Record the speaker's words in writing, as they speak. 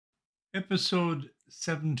Episode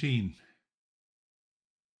 17.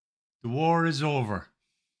 The war is over.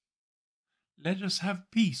 Let us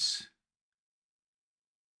have peace.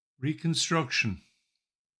 Reconstruction.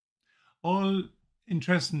 All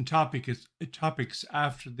interesting topics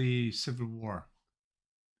after the Civil War.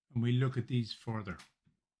 And we look at these further.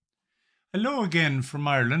 Hello again from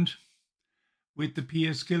Ireland with the P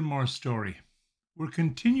S Gilmore Story. We're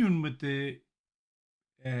continuing with the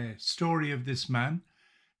story of this man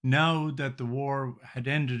now that the war had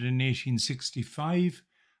ended in 1865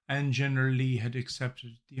 and General Lee had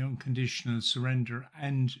accepted the unconditional surrender,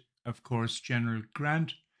 and of course General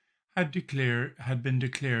Grant had been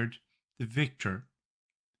declared the victor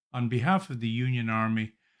on behalf of the Union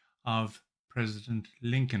Army of President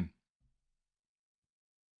Lincoln.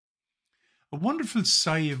 A wonderful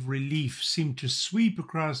sigh of relief seemed to sweep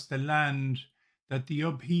across the land that the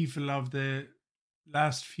upheaval of the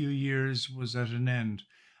last few years was at an end,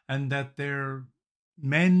 and that their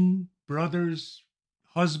men, brothers,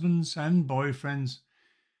 husbands, and boyfriends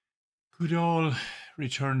could all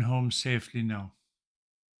return home safely now.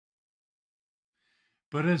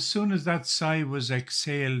 But as soon as that sigh was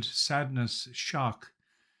exhaled, sadness, shock,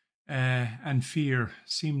 and fear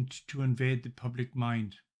seemed to invade the public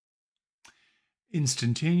mind.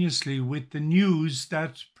 Instantaneously, with the news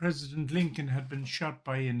that President Lincoln had been shot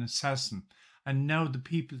by an assassin, and now the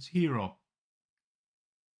people's hero,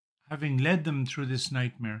 having led them through this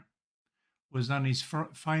nightmare, was on his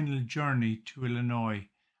final journey to Illinois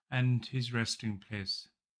and his resting place.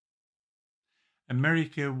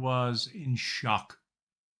 America was in shock.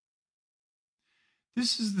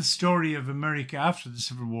 This is the story of America after the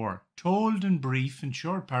Civil War, told in brief and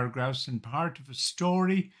short paragraphs and part of a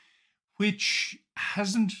story which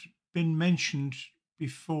hasn't been mentioned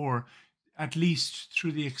before, at least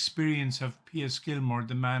through the experience of P S Gilmore,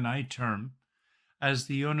 the man I term as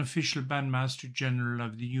the unofficial Bandmaster General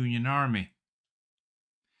of the Union Army.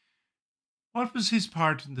 What was his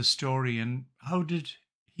part in the story, and how did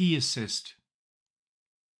he assist?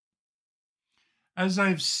 As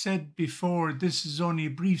I've said before, this is only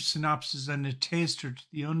a brief synopsis and a taster to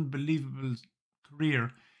the unbelievable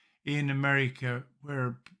career in America,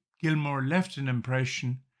 where Gilmore left an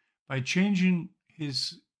impression by changing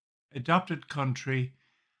his adopted country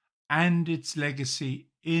and its legacy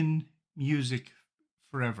in music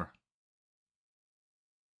forever.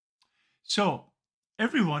 So,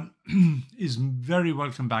 everyone is very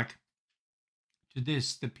welcome back to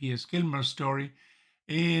this, the P S Gilmore Story,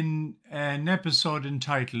 in an episode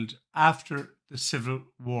entitled After the Civil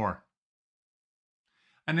War.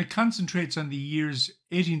 And it concentrates on the years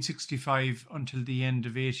 1865 until the end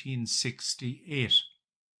of 1868.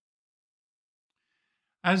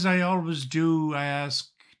 As I always do, I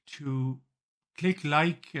ask to click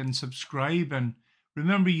like and subscribe, and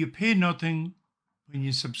remember, you pay nothing when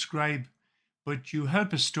you subscribe, but you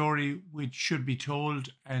help a story which should be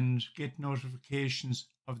told and get notifications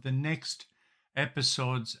of the next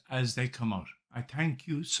episodes as they come out. I thank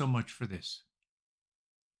you so much for this.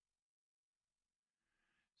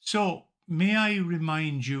 So, may I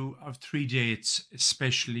remind you of three dates,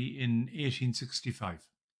 especially in 1865.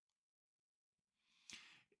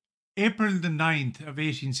 April the 9th of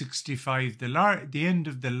 1865, the end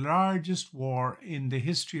of the largest war in the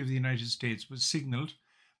history of the United States, was signaled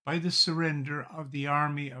by the surrender of the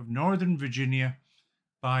Army of Northern Virginia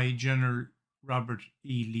by General Robert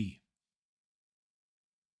E. Lee.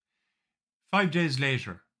 5 days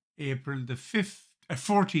later, April the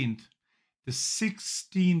 14th, the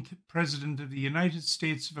 16th President of the United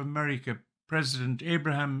States of America, President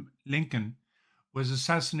Abraham Lincoln, was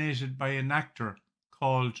assassinated by an actor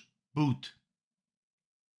called Booth.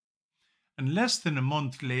 And less than a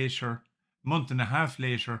month and a half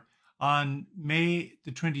later, on May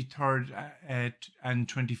the 23rd and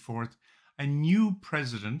 24th, a new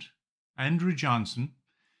president, Andrew Johnson,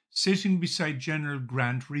 sitting beside General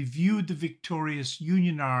Grant, reviewed the victorious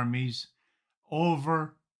Union armies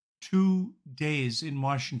over 2 days in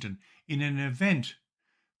Washington in an event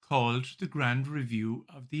called the Grand Review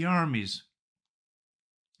of the Armies.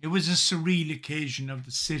 It was a surreal occasion of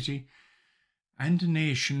the city and the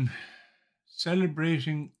nation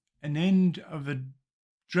celebrating an end of a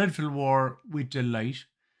dreadful war with delight,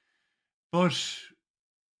 but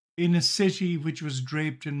in a city which was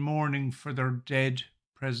draped in mourning for their dead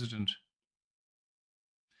president.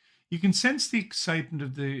 You can sense the excitement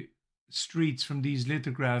of the streets from these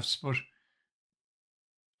lithographs, but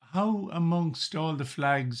how amongst all the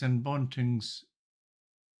flags and buntings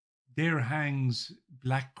there hangs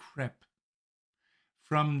black crepe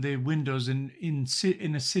from the windows in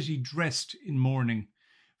a city dressed in mourning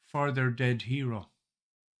for their dead hero.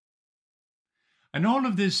 And all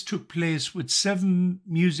of this took place with 7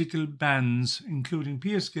 musical bands, including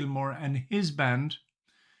P S Gilmore and his band,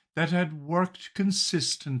 that had worked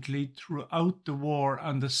consistently throughout the war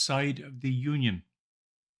on the side of the Union.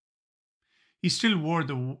 He still wore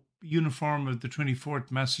the uniform of the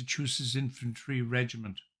 24th Massachusetts Infantry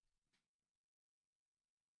Regiment.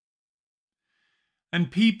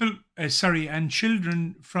 And and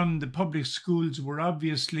children from the public schools were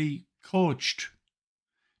obviously coached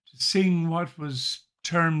to sing what was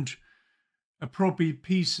termed appropriate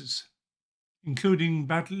pieces, including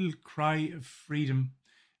Battle Cry of Freedom,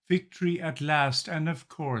 Victory at Last, and of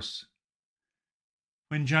course,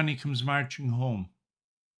 When Johnny Comes Marching Home.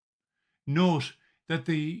 Note that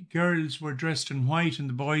the girls were dressed in white and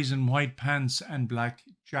the boys in white pants and black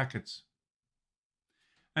jackets.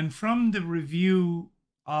 And from the review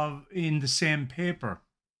in the same paper,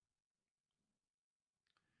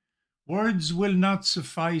 words will not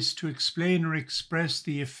suffice to explain or express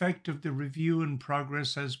the effect of the review in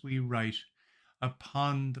progress as we write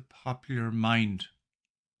upon the popular mind.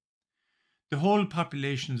 The whole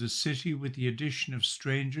population of the city, with the addition of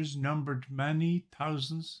strangers, numbered many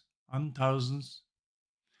thousands on thousands,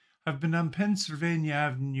 have been on Pennsylvania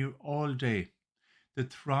Avenue all day, the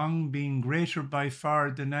throng being greater by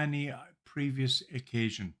far than any previous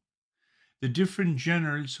occasion. The different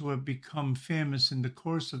generals who have become famous in the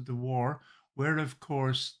course of the war were, of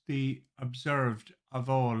course, the observed of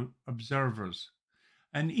all observers,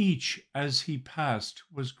 and each, as he passed,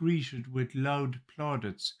 was greeted with loud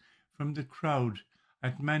plaudits from the crowd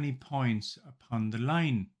at many points upon the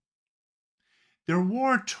line. Their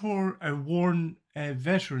worn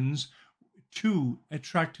veterans, too,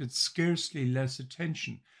 attracted scarcely less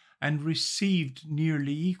attention and received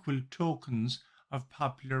nearly equal tokens of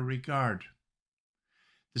popular regard.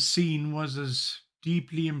 The scene was as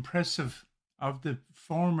deeply impressive of the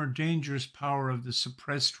former dangerous power of the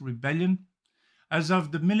suppressed rebellion as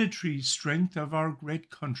of the military strength of our great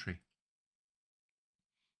country.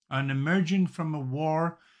 On emerging from a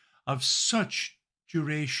war of such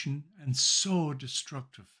duration and so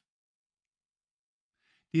destructive,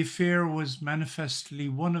 the affair was manifestly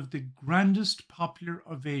one of the grandest popular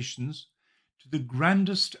ovations to the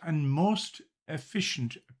grandest and most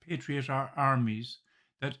efficient patriot armies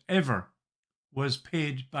that ever was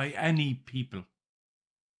paid by any people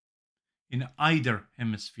in either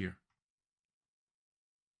hemisphere.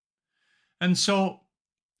 And so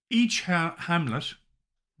each hamlet,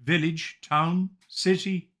 village, town,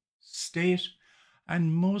 city, state,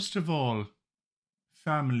 and most of all,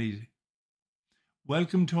 family,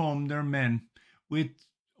 welcomed home their men with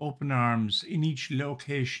open arms in each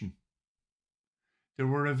location. There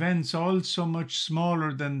were events all so much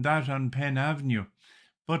smaller than that on Penn Avenue,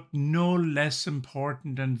 but no less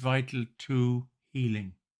important and vital to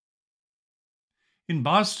healing. In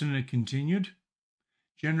Boston, it continued.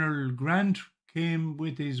 General Grant came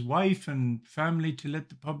with his wife and family to let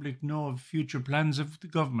the public know of future plans of the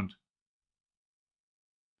government.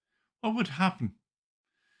 What would happen?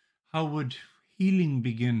 How would healing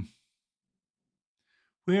begin?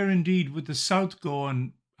 Where indeed would the South go,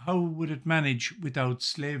 and how would it manage without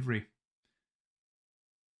slavery?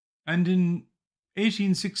 And in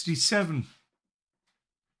 1867,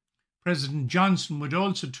 President Johnson would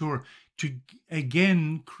also tour to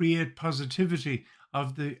again create positivity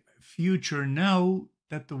of the future now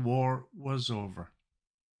that the war was over.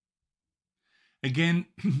 Again,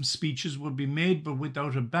 speeches would be made, but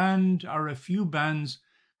without a band or a few bands,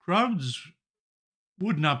 crowds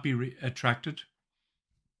would not be attracted.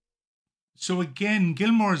 So again,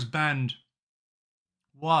 Gilmore's band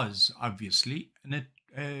was obviously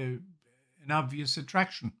an obvious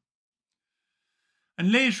attraction.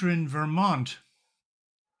 And later in Vermont,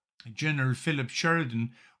 General Philip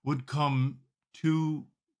Sheridan would come to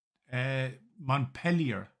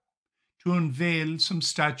Montpelier to unveil some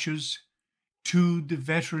statues to the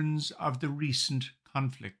veterans of the recent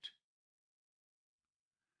conflict.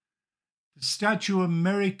 The Statue of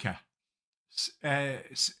America,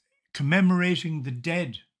 commemorating the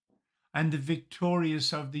dead and the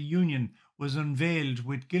victorious of the Union, was unveiled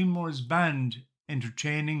with Gilmore's band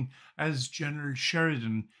entertaining as General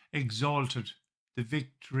Sheridan exalted the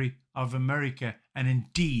victory of America and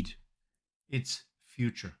indeed its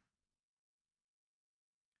future.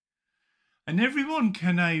 And everyone,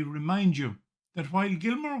 can I remind you that while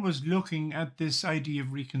Gilmore was looking at this idea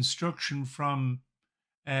of reconstruction from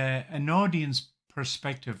an audience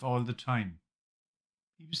perspective all the time,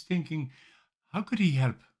 he was thinking, how could he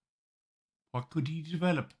help? What could he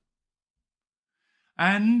develop?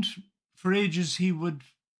 And for ages he would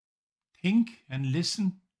think and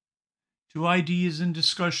listen to ideas and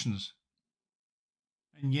discussions.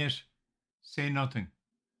 and yet say nothing.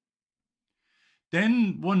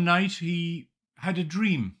 Then one night he had a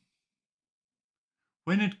dream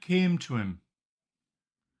when it came to him,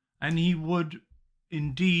 and he would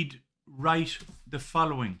indeed write the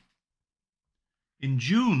following. In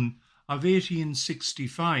June of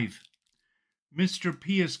 1865, Mr.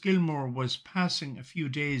 P S Gilmore was passing a few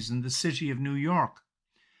days in the city of New York,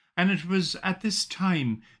 and it was at this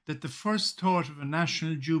time that the first thought of a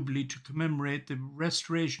national jubilee to commemorate the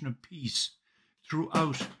restoration of peace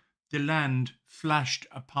throughout the land flashed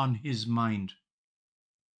upon his mind.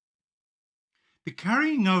 The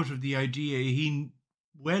carrying out of the idea he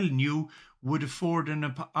well knew would afford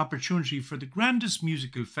an opportunity for the grandest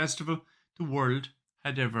musical festival the world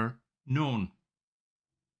had ever known.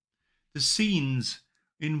 The scenes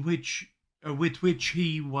with which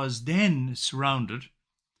he was then surrounded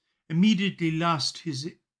immediately lost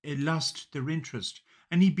their interest,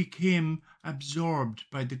 and he became absorbed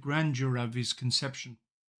by the grandeur of his conception.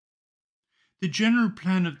 The general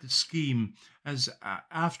plan of the scheme, as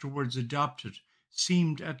afterwards adopted,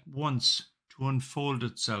 seemed at once to unfold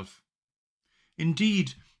itself.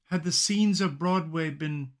 Indeed, had the scenes of Broadway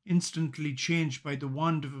been instantly changed by the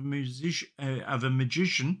wand of a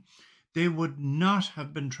magician, they would not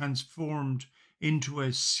have been transformed into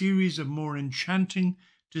a series of more enchanting,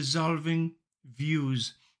 dissolving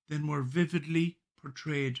views than were vividly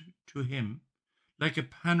portrayed to him, like a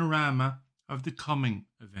panorama of the coming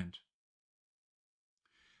event.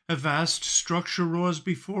 A vast structure rose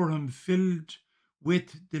before him, filled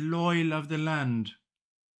with the loyal of the land,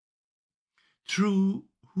 through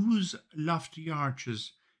whose lofty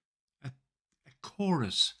arches a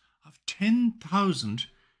chorus of 10,000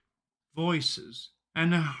 voices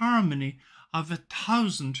and a harmony of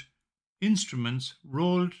 1,000 instruments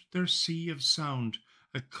rolled their sea of sound,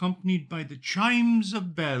 accompanied by the chimes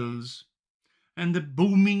of bells and the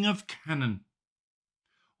booming of cannon,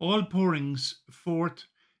 all pouring forth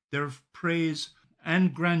their praise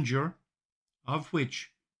and grandeur, of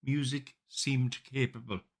which music seemed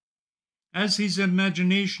capable. As his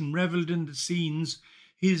imagination revelled in the scenes,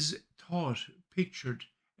 his thought pictured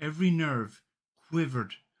every nerve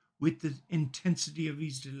quivered with the intensity of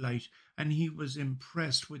his delight, and he was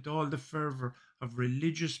impressed with all the fervour of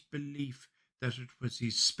religious belief that it was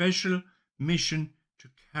his special mission to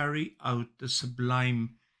carry out the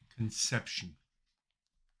sublime conception.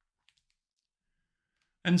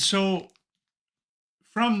 And so,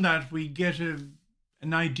 from that, we get an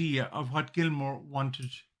idea of what Gilmore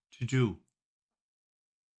wanted to do.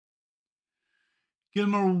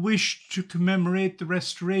 Gilmore wished to commemorate the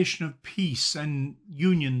restoration of peace and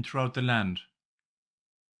union throughout the land.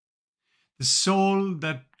 The soul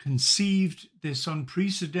that conceived this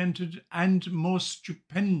unprecedented and most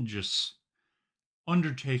stupendous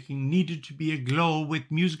undertaking needed to be aglow with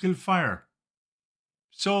musical fire.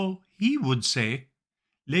 So he would say,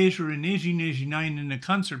 later in 1889 in a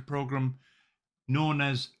concert program known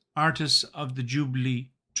as Artists of the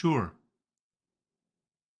Jubilee Tour.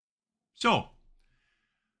 So,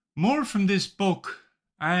 more from this book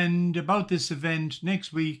and about this event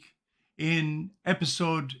next week in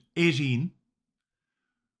episode 18.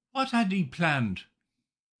 What had he planned?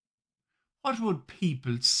 What would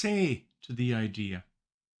people say to the idea?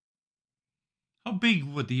 How big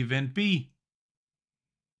would the event be?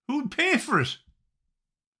 Who would pay for it?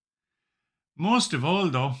 Most of all,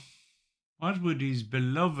 though, what would his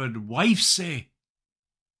beloved wife say?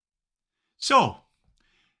 So,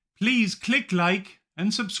 please click like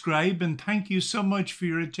and subscribe, and thank you so much for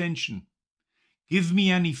your attention. Give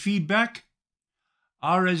me any feedback,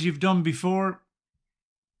 or as you've done before,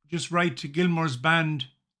 just write to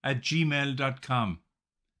gilmoresband@gmail.com.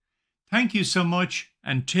 Thank you so much,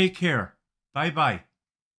 and take care. Bye-bye.